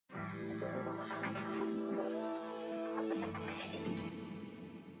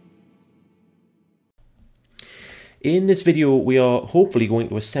In this video, we are hopefully going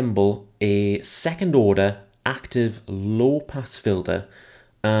to assemble a second order active low pass filter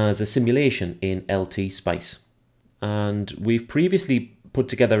as a simulation in LTspice. And we've previously put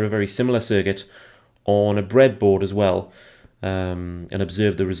together a very similar circuit on a breadboard as well, and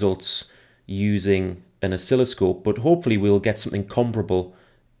observed the results using an oscilloscope, but hopefully we'll get something comparable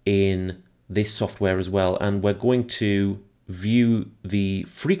in this software as well. And we're going to view the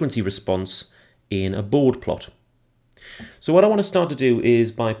frequency response in a Bode plot. So what I want to start to do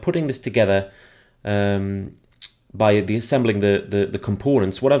is by putting this together, by assembling the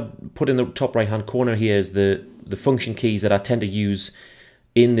components. What I've put in the top right hand corner here is the function keys that I tend to use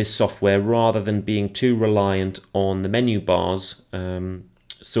in this software rather than being too reliant on the menu bars.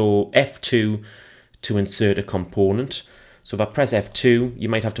 So F2 to insert a component. So if I press F2, you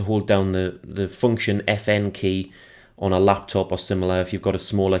might have to hold down the function FN key on a laptop or similar if you've got a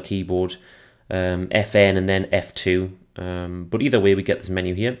smaller keyboard. FN and then F2. But either way, we get this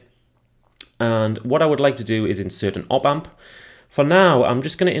menu here. And what I would like to do is insert an op-amp. For now, I'm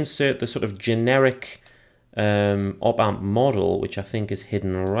just going to insert the sort of generic op-amp model, which I think is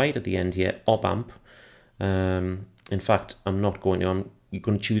hidden right at the end here, op-amp. In fact, I'm not going to. I'm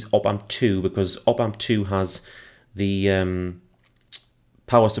going to choose op-amp 2 because op-amp 2 has the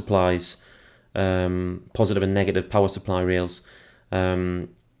power supplies, positive and negative power supply rails,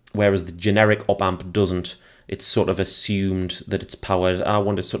 whereas the generic op-amp doesn't. It's sort of assumed that it's powered. I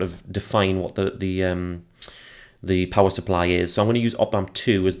want to sort of define what the power supply is. So I'm going to use op-amp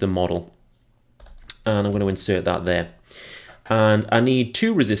 2 as the model. And I'm going to insert that there. And I need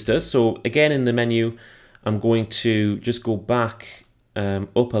two resistors. So again, in the menu, I'm going to just go back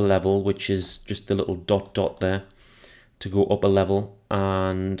up a level, which is just the little dot there, to go up a level.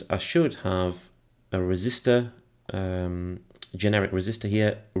 And I should have a resistor, generic resistor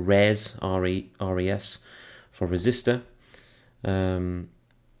here, res, R-E-S, for resistor.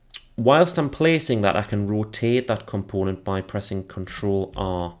 Whilst I'm placing that, I can rotate that component by pressing Control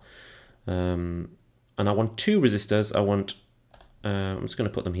R. And I want two resistors. I'm just going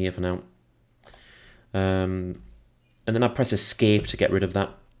to put them here for now. And then I press Escape to get rid of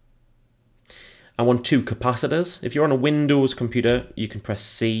that. I want two capacitors. If you're on a Windows computer, you can press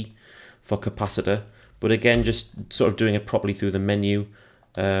C for capacitor. But again, just sort of doing it properly through the menu.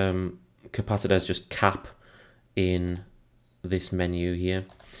 Capacitors just cap in this menu here.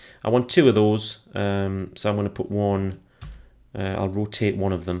 I want two of those, so I'm going to put one, I'll rotate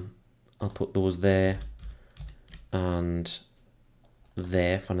one of them. I'll put those there and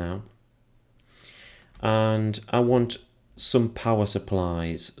there for now. And I want some power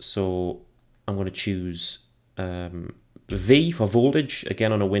supplies, so I'm going to choose V for voltage,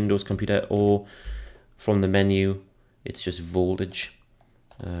 again on a Windows computer, or from the menu, it's just voltage.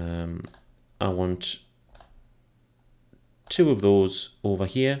 I want two of those over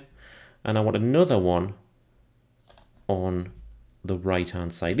here, and I want another one on the right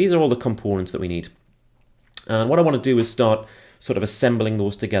hand side. These are all the components that we need. And what I want to do is start sort of assembling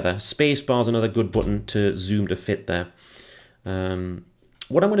those together. Spacebar is another good button to zoom to fit there.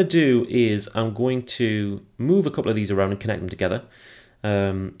 What I'm going to do is I'm going to move a couple of these around and connect them together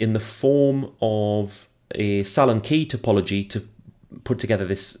in the form of a Sallen-Key topology to put together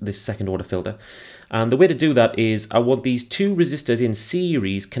this second order filter. And the way to do that is I want these two resistors in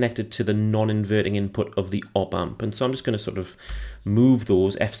series connected to the non-inverting input of the op-amp. And so I'm just going to sort of move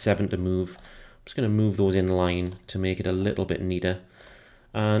those, F7 to move. I'm just going to move those in line to make it a little bit neater.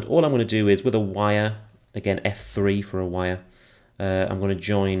 And all I'm going to do is with a wire, again F3 for a wire, I'm going to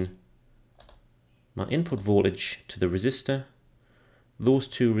join my input voltage to the resistor, those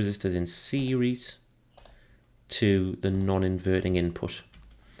two resistors in series to the non-inverting input,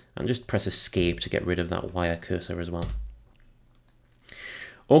 and just press Escape to get rid of that wire cursor as well.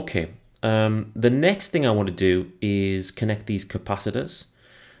 Okay, the next thing I want to do is connect these capacitors,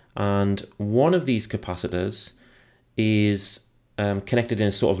 and one of these capacitors is connected in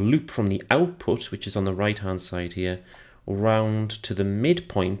a sort of loop from the output, which is on the right hand side here, round to the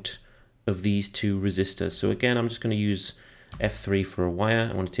midpoint of these two resistors. So again, I'm just going to use F3 for a wire.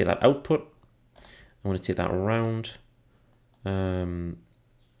 I want to take that output, I want to take that around to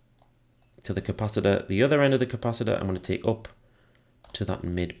the capacitor, the other end of the capacitor. I'm going to take up to that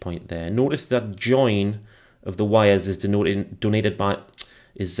midpoint there. Notice that join of the wires is denoted by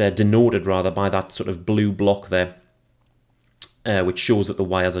that sort of blue block there, which shows that the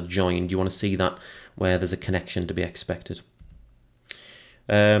wires are joined. You want to see that where there's a connection to be expected.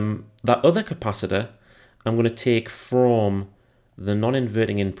 That other capacitor, I'm going to take from the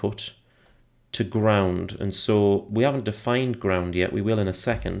non-inverting input to ground, and so we haven't defined ground yet. We will in a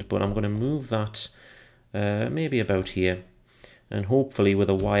second, but I'm going to move that maybe about here, and hopefully with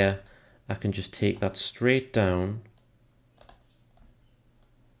a wire I can just take that straight down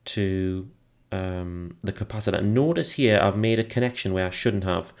to the capacitor. Notice here I've made a connection where I shouldn't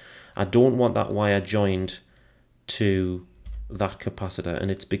have. I don't want that wire joined to that capacitor,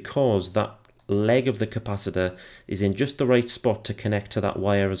 and it's because that leg of the capacitor is in just the right spot to connect to that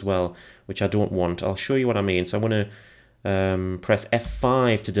wire as well, which I don't want. I'll show you what I mean. So I'm going to press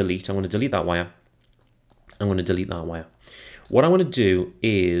F5 to delete. I'm going to delete that wire. I'm going to delete that wire. What I want to do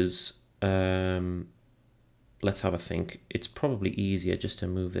is, let's have a think. It's probably easier just to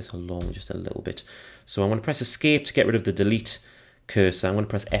move this along just a little bit. So I'm going to press Escape to get rid of the delete cursor. I'm going to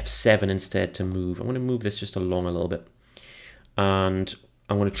press F7 instead to move. I'm going to move this just along a little bit. And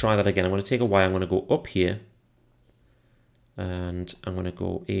I'm going to try that again. I'm going to take a wire. I'm going to go up here. And I'm going to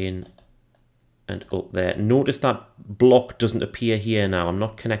go in and up there. Notice that block doesn't appear here now. I'm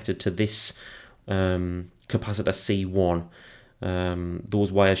not connected to this capacitor C1.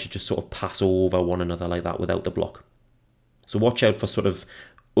 Those wires should just sort of pass over one another like that without the block. So watch out for sort of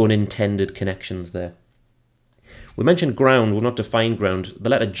unintended connections there. We mentioned ground. We've not defined ground. The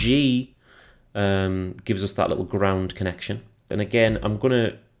letter G gives us that little ground connection. And again, I'm going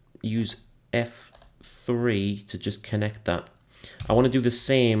to use F3 to just connect that. I want to do the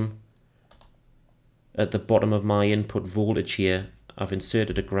same at the bottom of my input voltage here. I've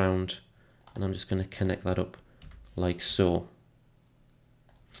inserted a ground, and I'm just going to connect that up like so.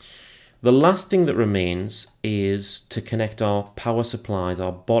 The last thing that remains is to connect our power supplies,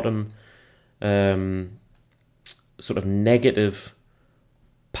 our bottom sort of negative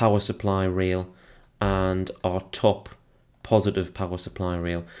power supply rail and our top positive power supply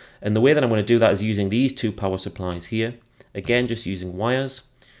rail. And the way that I'm going to do that is using these two power supplies here. Again, just using wires.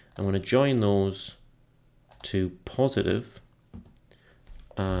 I'm going to join those to positive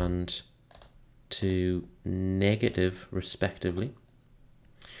and to negative respectively.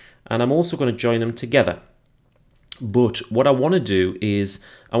 And I'm also going to join them together. But what I want to do is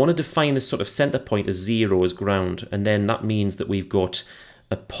I want to define this sort of center point as 0 as ground, and then that means that we've got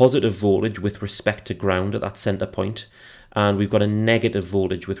a positive voltage with respect to ground at that center point, and we've got a negative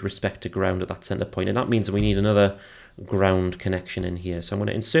voltage with respect to ground at that center point, and that means that we need another ground connection in here. So I'm going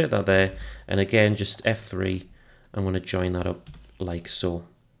to insert that there, and again just F3, I'm going to join that up like so.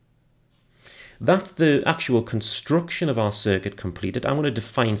 That's the actual construction of our circuit completed. I'm going to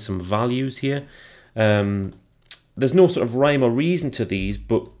define some values here. There's no sort of rhyme or reason to these,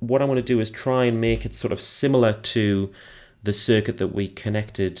 but what I want to do is try and make it sort of similar to the circuit that we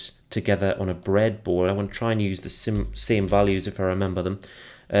connected together on a breadboard. I want to try and use the same values if I remember them.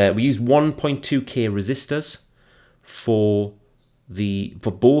 We use 1.2K resistors for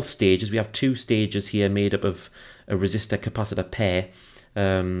both stages. We have two stages here made up of a resistor capacitor pair.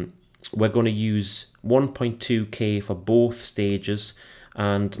 We're going to use 1.2K for both stages,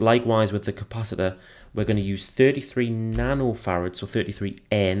 and likewise with the capacitor we're going to use 33 nanofarads, so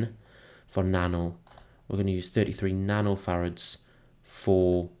 33N for nano. We're going to use 33 nanofarads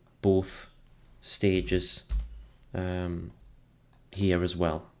for both stages here as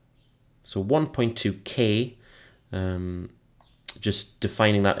well. So 1.2K, just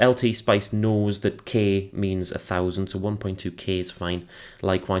defining that. LTspice knows that K means 1,000, so 1.2K is fine.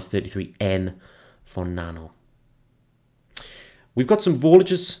 Likewise 33N for nano. We've got some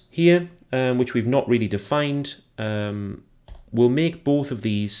voltages here, which we've not really defined. We'll make both of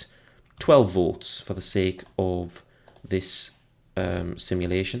these 12 volts for the sake of this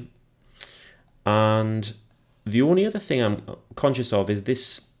simulation. And the only other thing I'm conscious of is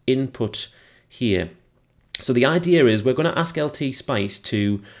this input here. So the idea is we're going to ask LTspice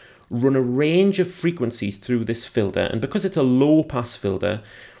to run a range of frequencies through this filter, and because it's a low pass filter,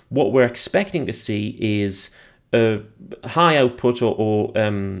 what we're expecting to see is a high output or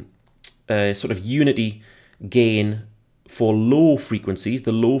sort of unity gain for low frequencies.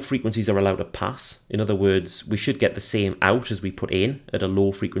 The low frequencies are allowed to pass. In other words, we should get the same out as we put in at a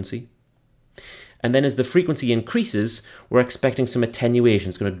low frequency. And then as the frequency increases, we're expecting some attenuation.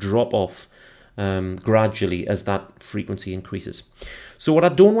 It's going to drop off gradually as that frequency increases. So what I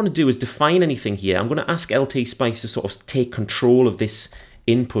don't want to do is define anything here. I'm going to ask LTspice to sort of take control of this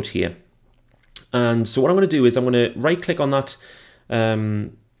input here. And so what I'm going to do is I'm going to right click on that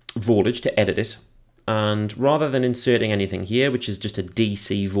voltage to edit it. And rather than inserting anything here, which is just a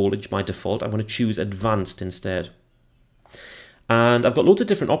DC voltage by default, I'm going to choose advanced instead. And I've got loads of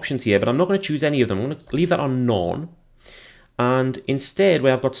different options here, but I'm not going to choose any of them. I'm going to leave that on none. And instead,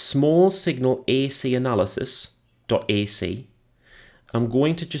 where I've got small signal AC analysis.ac, I'm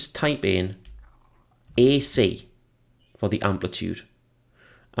going to just type in AC for the amplitude.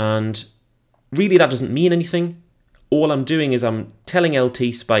 And really that doesn't mean anything. All I'm doing is I'm telling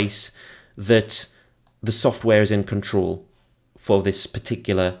LTspice that the software is in control for this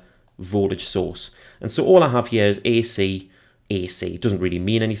particular voltage source. And so all I have here is AC, AC. It doesn't really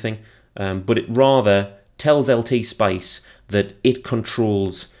mean anything, but it rather tells LTspice that it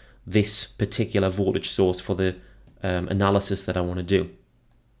controls this particular voltage source for the analysis that I want to do.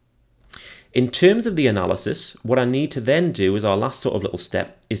 In terms of the analysis, what I need to then do is our last sort of little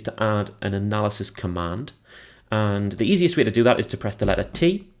step is to add an analysis command. And the easiest way to do that is to press the letter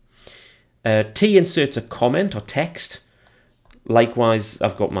T. T inserts a comment or text. Likewise,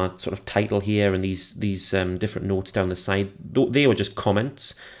 I've got my sort of title here and these different notes down the side. They were just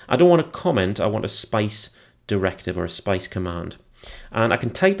comments. I don't want a comment, I want a spice directive or a spice command. And I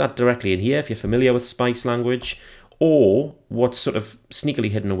can type that directly in here if you're familiar with spice language, or what's sort of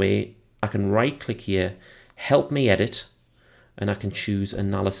sneakily hidden away, I can right click here, help me edit, and I can choose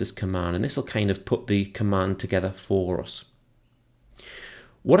analysis command, and this will kind of put the command together for us.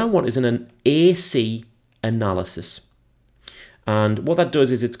 What I want is an AC analysis. And what that does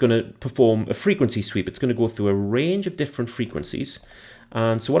is it's going to perform a frequency sweep. It's going to go through a range of different frequencies.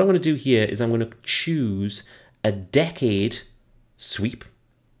 And so what I'm going to do here is I'm going to choose a decade sweep.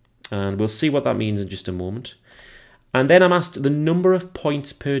 And we'll see what that means in just a moment. And then I'm asked the number of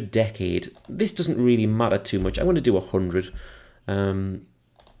points per decade. This doesn't really matter too much. I'm going to do 100. And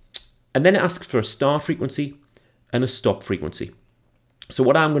then it asks for a start frequency and a stop frequency. So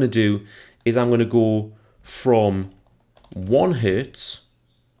what I'm going to do is I'm going to go from 1 hertz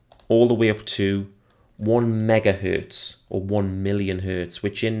all the way up to 1 megahertz or 1 million hertz,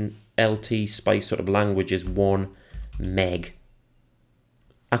 which in LTspice sort of language is 1 meg.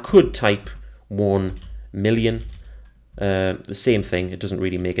 I could type 1 million, the same thing. It doesn't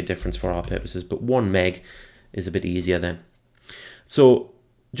really make a difference for our purposes, but 1 meg is a bit easier then. So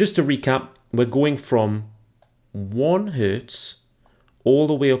just to recap, we're going from 1 hertz all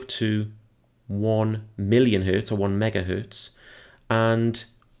the way up to 1 million hertz or 1 megahertz, and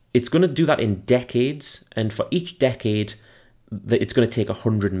it's going to do that in decades, and for each decade it's going to take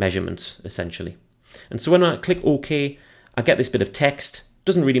 100 measurements essentially. And so when I click OK, I get this bit of text.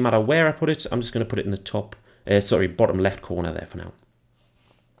 Doesn't really matter where I put it. I'm just going to put it in the bottom left corner there for now.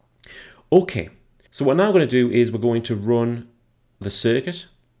 Okay, so what I'm now going to do is we're going to run the circuit,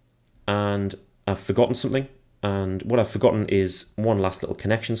 and I've forgotten something, and what I've forgotten is one last little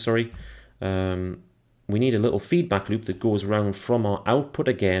connection, sorry. We need a little feedback loop that goes around from our output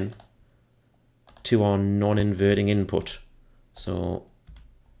again to our non-inverting input. So,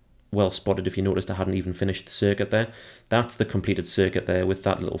 well spotted if you noticed I hadn't even finished the circuit there. That's the completed circuit there with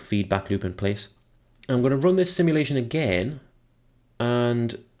that little feedback loop in place. I'm going to run this simulation again,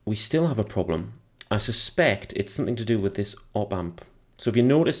 and we still have a problem. I suspect it's something to do with this op-amp. So if you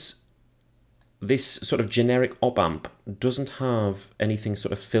notice, this sort of generic op-amp doesn't have anything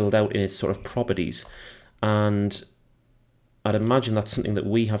sort of filled out in its sort of properties, and I'd imagine that's something that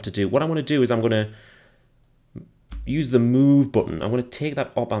we have to do. What I want to do is I'm going to use the move button. I'm going to take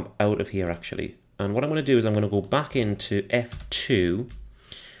that op-amp out of here actually, and what I'm going to do is I'm going to go back into F2,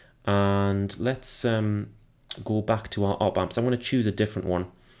 and let's go back to our op-amps. I'm going to choose a different one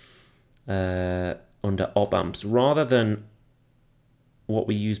under op-amps rather than what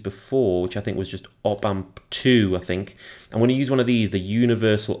we used before, which I think was just op-amp 2, I think. I'm going to use one of these, the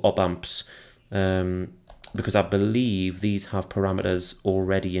universal op-amps, because I believe these have parameters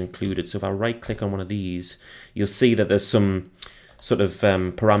already included. So if I right click on one of these, you'll see that there's some sort of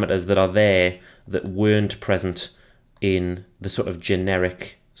parameters that are there that weren't present in the sort of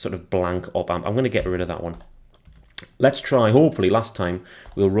generic sort of blank op-amp. I'm going to get rid of that one. Let's try, hopefully last time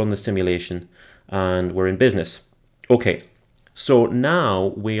we'll run the simulation and we're in business. Okay. So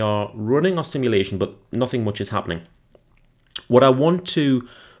now we are running our simulation, but nothing much is happening. What I want to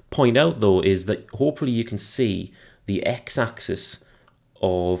point out though is that hopefully you can see the x-axis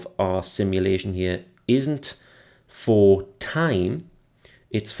of our simulation here isn't for time,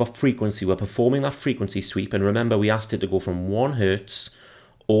 it's for frequency. We're performing that frequency sweep, and remember we asked it to go from 1 hertz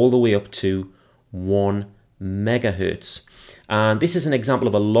all the way up to 1 megahertz. And this is an example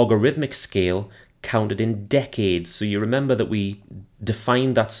of a logarithmic scale counted in decades. So you remember that we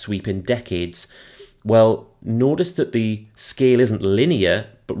defined that sweep in decades. Well, notice that the scale isn't linear,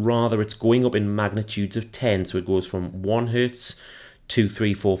 but rather it's going up in magnitudes of 10. So it goes from 1 hertz, 2,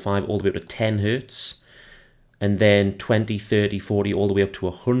 3, 4, 5, all the way up to 10 hertz, and then 20, 30, 40, all the way up to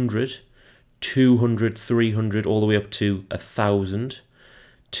 100, 200, 300, all the way up to 1,000,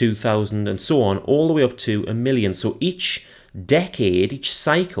 2,000, and so on, all the way up to 1,000,000. So each decade, each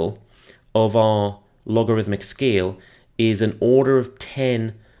cycle of our logarithmic scale is an order of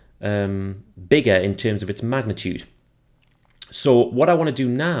 10 bigger in terms of its magnitude. So what I want to do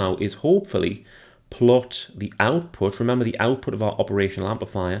now is hopefully plot the output. Remember, the output of our operational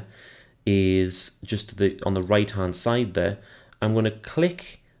amplifier is just on the right hand side there. I'm going to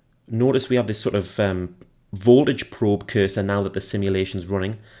click. Notice we have this sort of voltage probe cursor now that the simulation's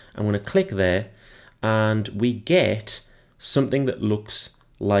running. I'm going to click there and we get something that looks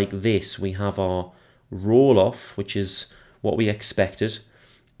like this. We have our roll off, which is what we expected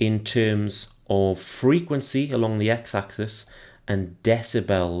in terms of frequency along the x-axis and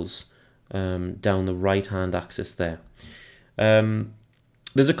decibels down the right hand axis there.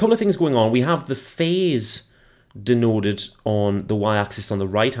 There's a couple of things going on. We have the phase denoted on the y-axis on the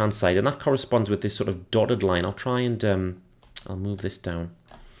right hand side, and that corresponds with this sort of dotted line. I'll try and I'll move this down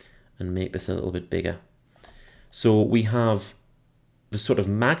and make this a little bit bigger. So we have the sort of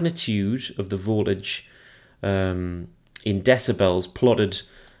magnitude of the voltage in decibels plotted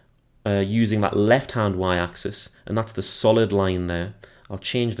using that left hand y-axis, and that's the solid line there. I'll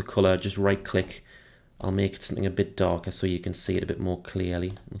change the color, just right click. I'll make it something a bit darker so you can see it a bit more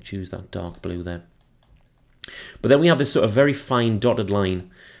clearly. I'll choose that dark blue there. But then we have this sort of very fine dotted line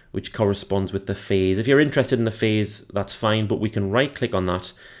which corresponds with the phase. If you're interested in the phase, that's fine, but we can right click on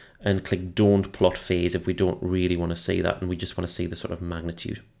that and click don't plot phase if we don't really want to see that and we just want to see the sort of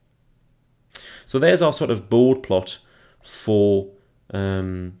magnitude. So there's our sort of Bode plot for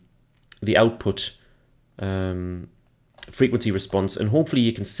the output frequency response, and hopefully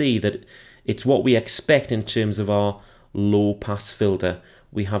you can see that it's what we expect in terms of our low pass filter.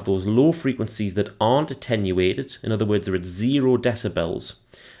 We have those low frequencies that aren't attenuated. In other words, they're at 0 decibels.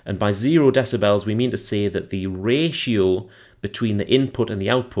 And by 0 decibels, we mean to say that the ratio between the input and the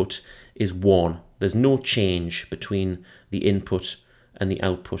output is 1. There's no change between the input and the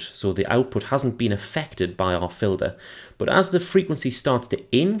output. So the output hasn't been affected by our filter. But as the frequency starts to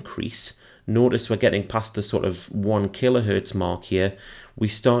increase, notice we're getting past the sort of 1 kilohertz mark here, we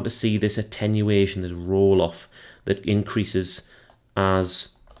start to see this attenuation, this roll off that increases as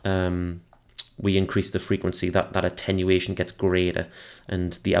we increase the frequency. That attenuation gets greater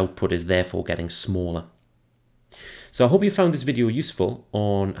and the output is therefore getting smaller. So I hope you found this video useful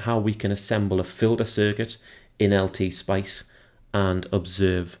on how we can assemble a filter circuit in LTspice and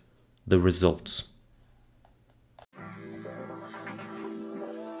observe the results.